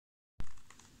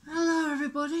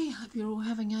everybody, hope you're all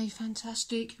having a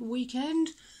fantastic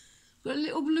weekend. Got a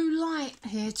little blue light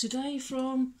here today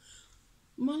from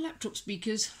my laptop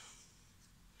speakers.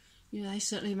 Yeah, they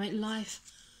certainly make life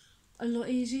a lot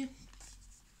easier.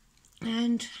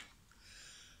 And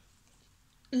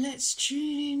let's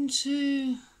tune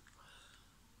into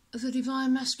the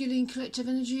Divine Masculine Collective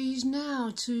Energies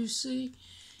now to see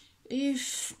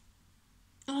if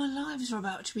our lives are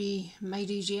about to be made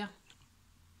easier.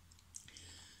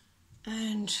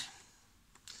 And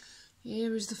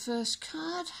here is the first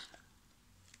card.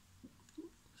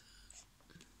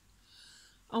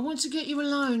 I want to get you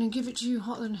alone and give it to you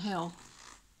hotter than hell.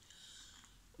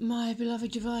 My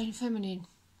beloved Divine Feminine.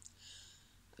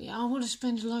 Yeah, I want to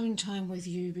spend alone time with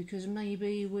you because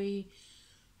maybe we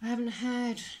haven't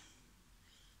had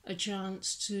a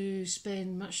chance to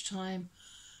spend much time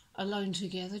alone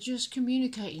together, just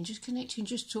communicating, just connecting,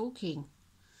 just talking.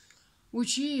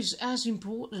 Which is as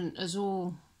important as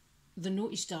all the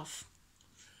naughty stuff.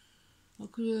 I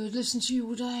could listen to you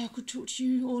all day, I could talk to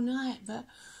you all night, but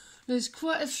there's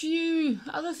quite a few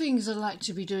other things I'd like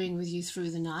to be doing with you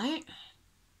through the night.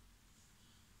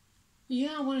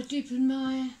 Yeah, I want to deepen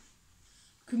my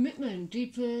commitment,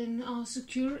 deepen our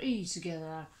security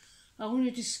together. I want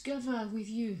to discover with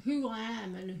you who I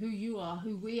am and who you are,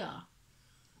 who we are.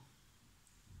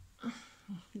 I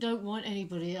don't want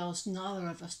anybody else, neither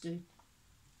of us do.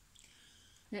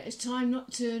 Yeah, it's time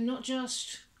not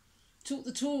just talk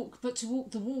the talk, but to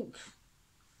walk the walk.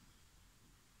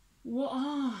 What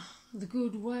are the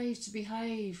good ways to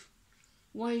behave?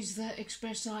 Ways that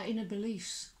express our inner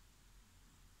beliefs.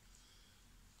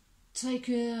 Take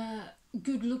a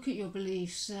good look at your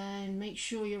beliefs and make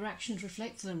sure your actions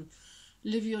reflect them.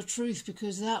 Live your truth,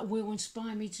 because that will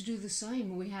inspire me to do the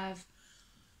same. We have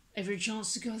every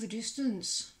chance to go the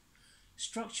distance.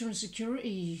 Structure and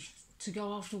security, to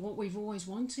go after what we've always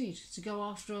wanted, to go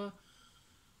after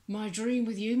my dream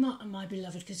with you, my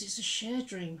beloved, because it's a shared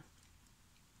dream.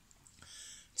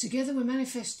 Together we're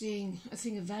manifesting a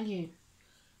thing of value,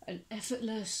 an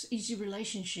effortless, easy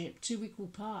relationship, two equal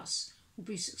parts. We'll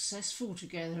be successful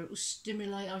together. It will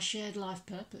stimulate our shared life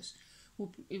purpose.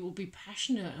 It will be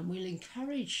passionate, and we'll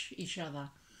encourage each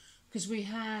other because we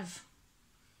have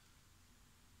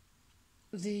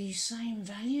the same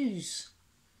values.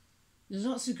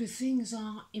 Lots of good things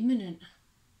are imminent.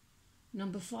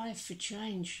 Number 5 for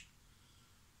change.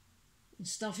 And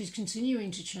stuff is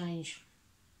continuing to change.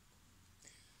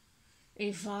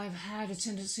 If I've had a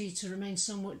tendency to remain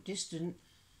somewhat distant,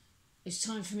 it's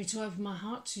time for me to open my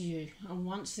heart to you. And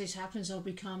once this happens, I'll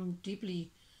become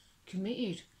deeply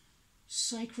committed.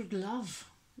 Sacred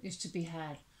love is to be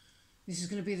had. This is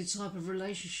going to be the type of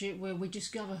relationship where we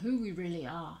discover who we really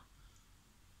are.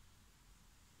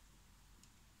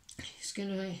 It's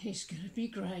gonna be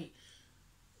great.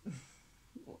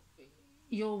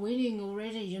 You're winning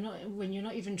already. When you're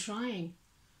not even trying.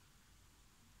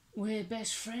 We're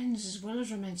best friends as well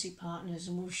as romantic partners,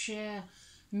 and we'll share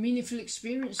meaningful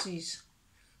experiences.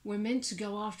 We're meant to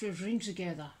go after a dream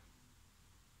together.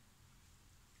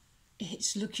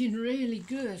 It's looking really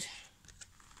good.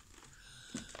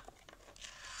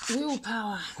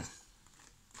 Willpower.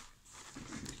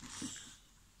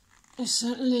 It's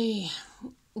certainly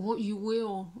what you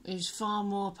will is far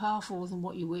more powerful than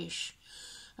what you wish.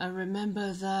 And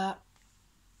remember that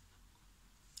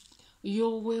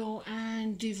your will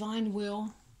and divine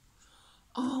will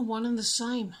are one and the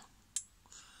same.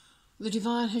 The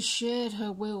divine has shared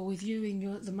her will with you in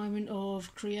the moment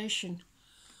of creation.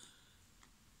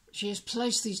 She has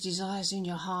placed these desires in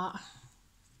your heart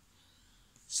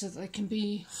so that they can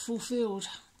be fulfilled.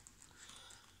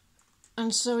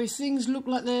 And so if things look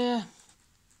like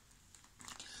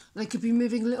they could be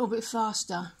moving a little bit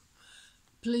faster,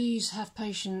 please have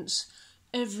patience.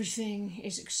 Everything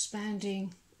is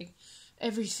expanding.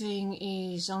 Everything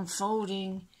is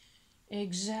unfolding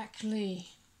exactly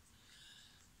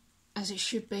as it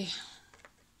should be.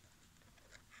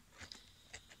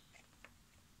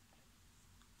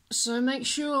 So make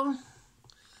sure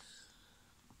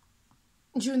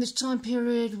during this time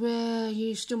period where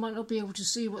you still might not be able to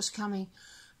see what's coming,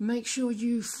 make sure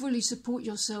you fully support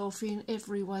yourself in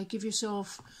every way. Give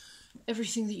yourself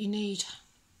everything that you need.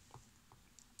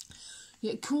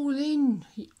 Yet call in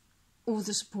all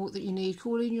the support that you need.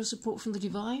 Call in your support from the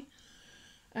divine,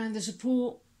 and the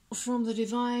support from the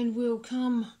divine will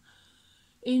come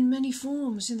in many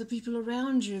forms, in the people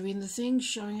around you, in the things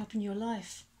showing up in your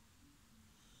life.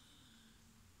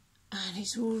 And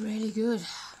it's all really good.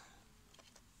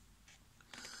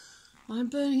 I'm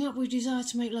burning up with desire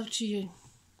to make love to you.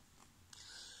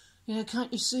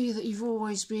 Can't you see that you've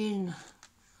always been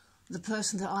the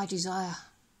person that I desire?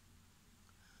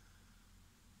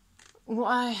 What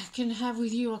I can have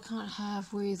with you, I can't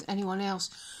have with anyone else.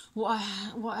 What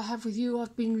I have with you,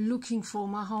 I've been looking for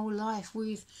my whole life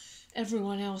with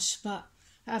everyone else, but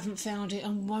haven't found it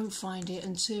and won't find it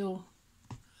until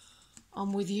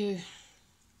I'm with you.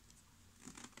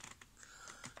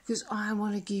 Because I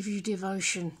want to give you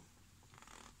devotion.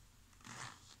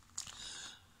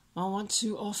 I want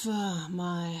to offer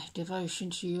my devotion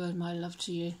to you and my love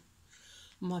to you,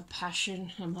 my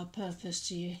passion and my purpose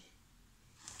to you.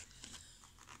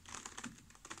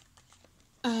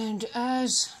 And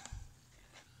as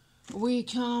we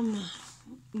come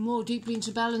more deeply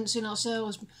into balance in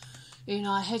ourselves, in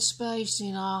our head space,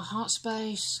 in our heart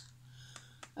space,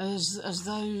 as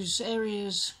those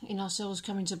areas in ourselves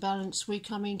come into balance, we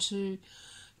come into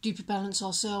deeper balance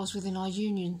ourselves within our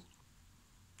union.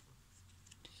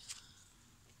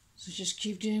 So just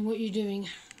keep doing what you're doing.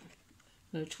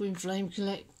 Twin flame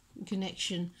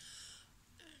connection,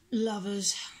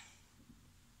 lovers.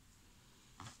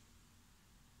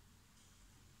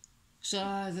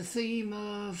 So the theme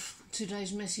of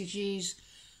today's message is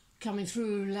coming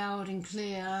through loud and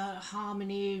clear: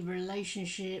 harmony,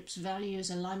 relationships, values,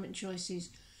 alignment choices,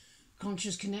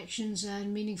 conscious connections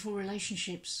and meaningful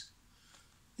relationships.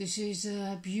 This is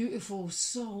a beautiful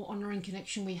soul-honouring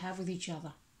connection we have with each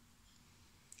other.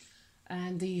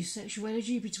 And the sexual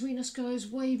energy between us goes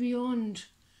way beyond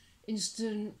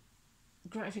instant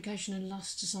gratification and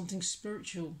lust to something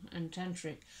spiritual and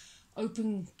tantric.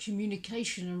 Open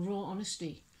communication and raw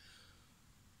honesty.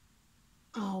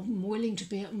 I'm willing to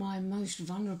be at my most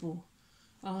vulnerable,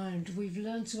 and we've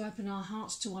learned to open our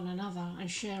hearts to one another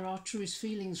and share our truest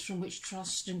feelings from which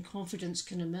trust and confidence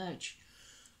can emerge.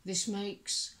 This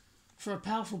makes for a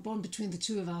powerful bond between the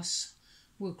two of us.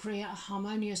 We'll create a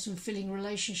harmonious and filling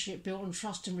relationship built on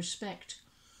trust and respect.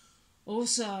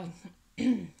 Also,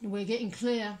 we're getting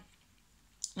clear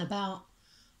about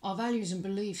our values and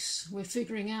beliefs. We're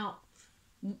figuring out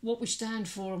what we stand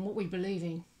for and what we believe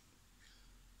in.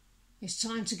 It's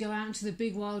time to go out into the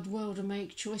big wide world and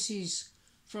make choices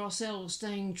for ourselves,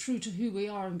 staying true to who we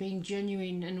are and being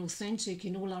genuine and authentic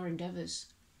in all our endeavours.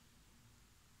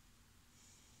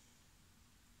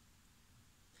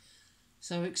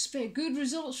 So expect good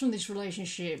results from this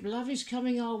relationship. Love is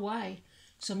coming our way,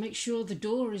 so make sure the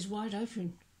door is wide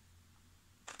open.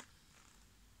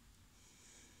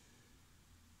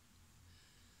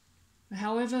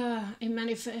 However it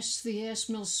manifests, the air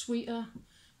smells sweeter,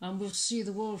 and we'll see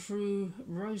the world through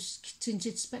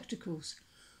rose-tinted spectacles.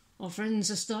 Our friends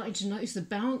are starting to notice the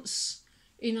bounce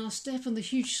in our step and the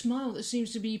huge smile that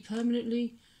seems to be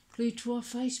permanently glued to our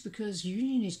face because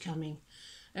union is coming.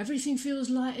 Everything feels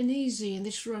light and easy, and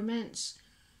this romance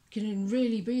can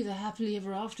really be the happily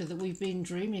ever after that we've been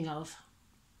dreaming of.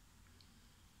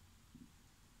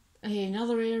 In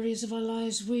other areas of our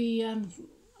lives, we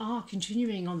are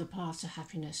continuing on the path to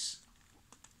happiness.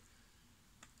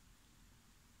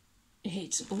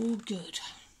 It's all good.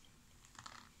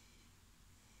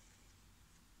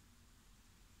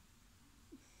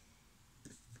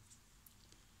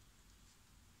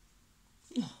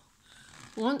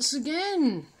 Once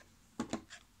again,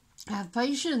 have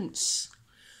patience.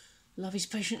 Love is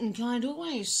patient and kind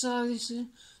always. So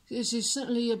this is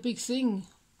certainly a big thing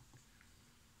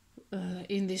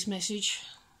in this message.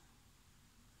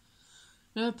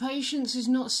 Now, patience is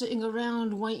not sitting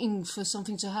around waiting for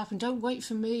something to happen. Don't wait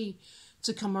for me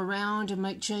to come around and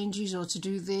make changes or to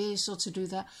do this or to do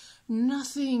that.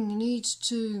 Nothing needs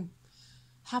to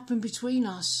happen between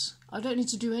us. I don't need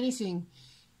to do anything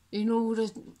in order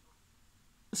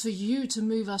for you to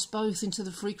move us both into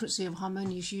the frequency of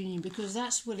harmonious union, because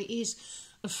that's what it is,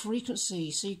 a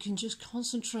frequency. So you can just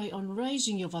concentrate on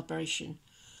raising your vibration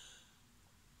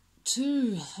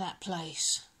to that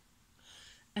place,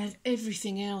 and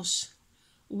everything else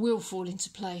will fall into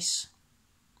place.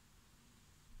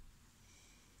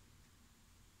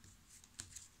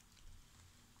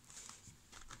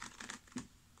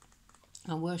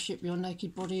 And worship your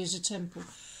naked body as a temple.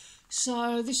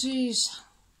 So this is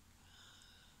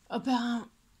about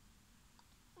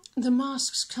the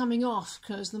masks coming off,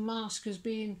 because the mask has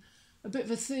been a bit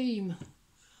of a theme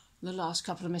the last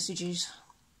couple of messages.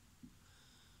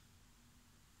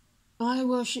 I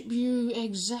worship you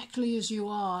exactly as you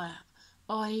are,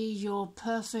 i.e. your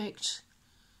perfect,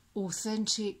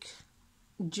 authentic,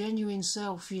 genuine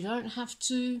self. You don't have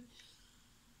to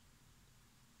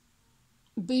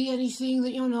be anything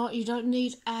that you're not. You don't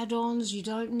need add-ons, you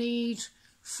don't need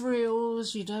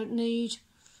frills, you don't need...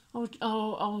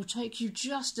 I'll take you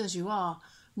just as you are.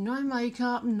 No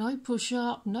makeup, no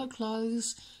push-up, no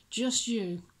clothes, just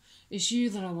you. It's you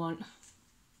that I want,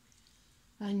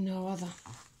 and no other.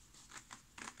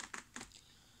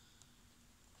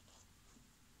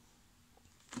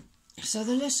 So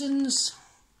the lessons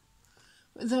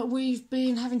that we've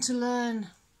been having to learn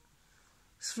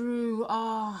through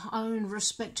our own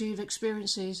respective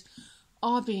experiences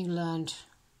are being learned.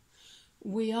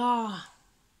 We are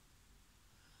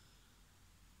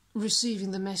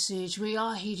receiving the message, we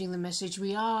are heeding the message,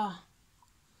 we are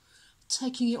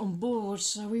taking it on board,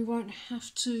 so we won't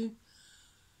have to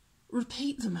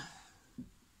repeat them.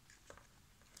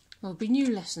 There'll be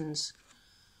new lessons.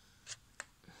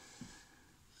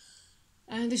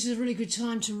 And this is a really good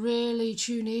time to really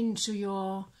tune in to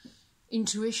your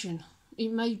intuition. It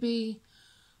may be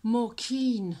more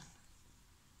keen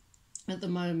at the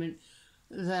moment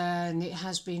than it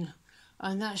has been,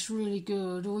 and that's really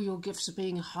good. All your gifts are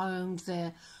being homed,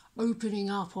 they're opening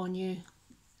up on you,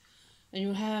 and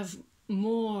you'll have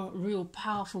more real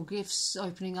powerful gifts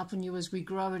opening up on you as we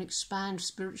grow and expand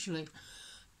spiritually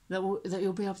that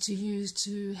you'll be able to use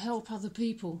to help other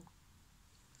people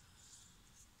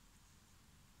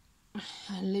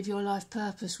and live your life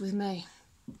purpose with me.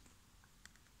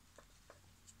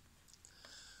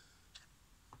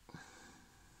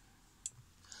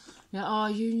 Now our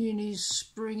union is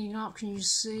springing up. Can you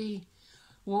see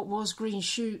what was green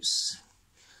shoots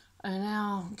are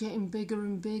now getting bigger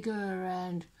and bigger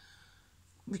and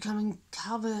becoming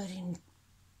covered in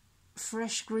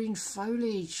fresh green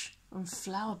foliage and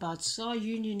flower buds? Our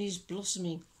union is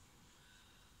blossoming.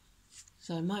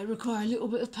 So it might require a little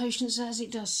bit of patience as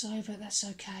it does so, but that's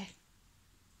okay.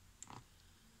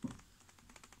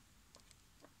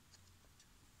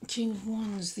 King of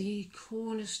Wands, the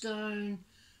cornerstone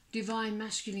divine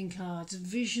masculine cards,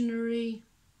 visionary,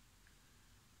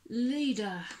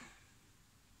 leader.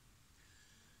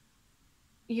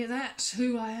 Yeah, that's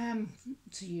who I am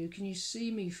to you. Can you see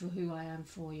me for who I am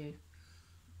for you?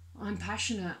 I'm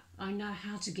passionate. I know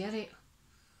how to get it.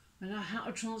 I know how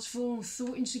to transform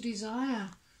thought into desire.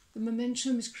 The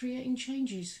momentum is creating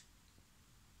changes.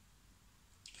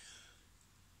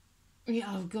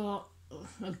 Yeah, I've got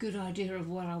a good idea of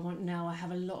what I want now. I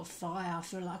have a lot of fire. I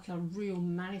feel like a real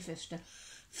manifester.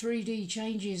 3D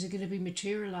changes are going to be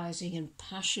materialising, and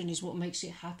passion is what makes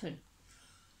it happen.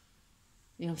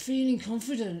 Yeah, I'm feeling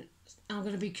confident. I'm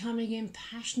going to be coming in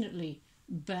passionately.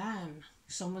 Bam!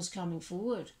 Someone's coming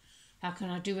forward. How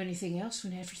can I do anything else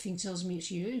when everything tells me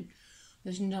it's you?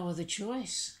 There's no other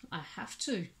choice. I have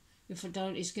to. If I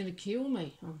don't, it's going to kill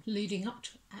me. I'm leading up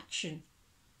to action.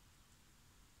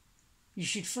 You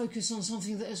should focus on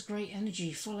something that has great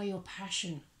energy. Follow your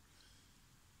passion.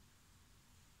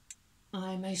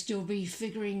 I may still be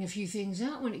figuring a few things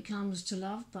out when it comes to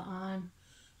love, but I'm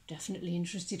definitely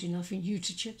interested enough in you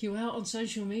to check you out on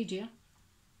social media.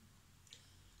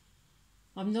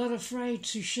 I'm not afraid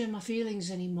to share my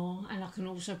feelings anymore, and I can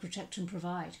also protect and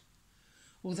provide.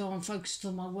 Although I'm focused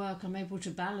on my work, I'm able to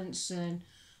balance, and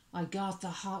I guard the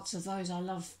hearts of those I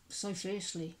love so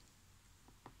fiercely.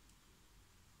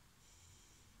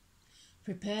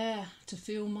 Prepare to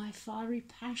feel my fiery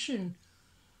passion.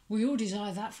 We all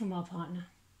desire that from our partner.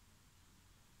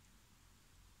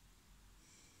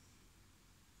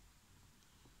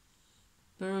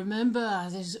 But remember,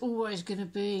 there's always going to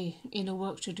be inner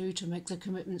work to do to make the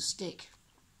commitment stick.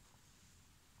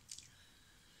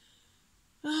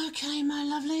 Okay, my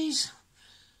lovelies.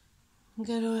 I'm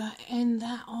going to end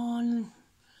that on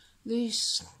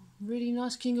this really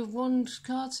nice King of Wands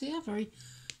cards here. Very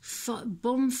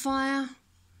bonfirey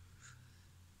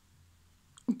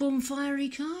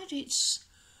card. It's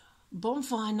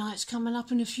bonfire night's coming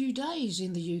up in a few days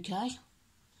in the UK.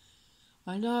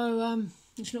 I know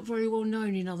it's not very well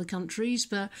known in other countries,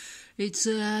 but it's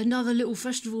another little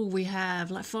festival we have,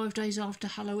 like 5 days after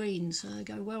Halloween, so they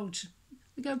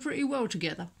go pretty well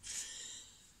together.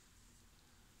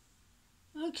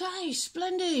 Okay,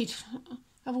 splendid.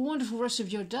 Have a wonderful rest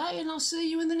of your day, and I'll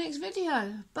see you in the next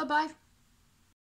video. Bye-bye.